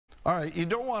All right, you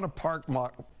don't want to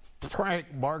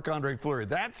prank Marc-Andre Fleury.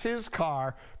 That's his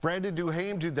car. Brandon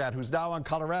Duhaime did that, who's now on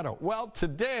Colorado. Well,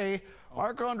 today,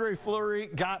 Marc-Andre Fleury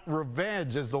got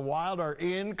revenge as the Wild are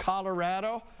in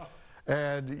Colorado.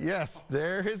 And yes,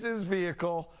 there is his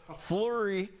vehicle.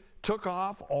 Fleury took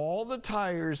off all the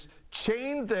tires,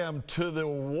 chained them to the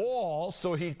wall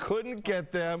so he couldn't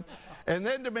get them, and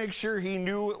then to make sure he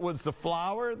knew it was the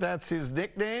Flower, that's his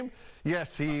nickname,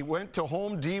 yes, he went to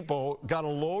Home Depot, got a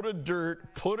load of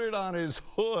dirt, put it on his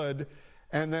hood,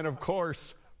 and then, of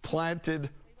course, planted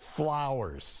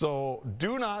flowers. So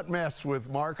do not mess with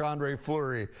Marc-Andre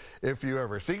Fleury if you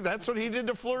ever. See, that's what he did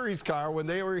to Fleury's car when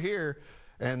they were here,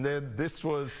 and then this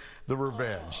was the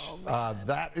revenge.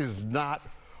 That is not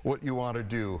what you want to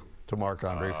do to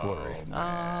Marc-Andre Fleury.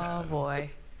 Oh, boy.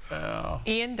 Yeah.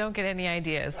 Ian, don't get any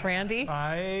ideas. Randy,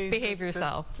 behave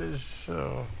yourself.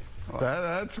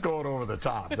 That's going over the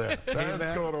top there. That's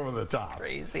going over the top.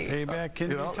 Crazy. Payback can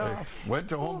be tough. Went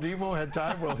to Home Depot, had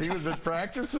time. Well, he was at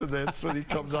practice, and that's what he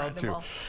comes out to.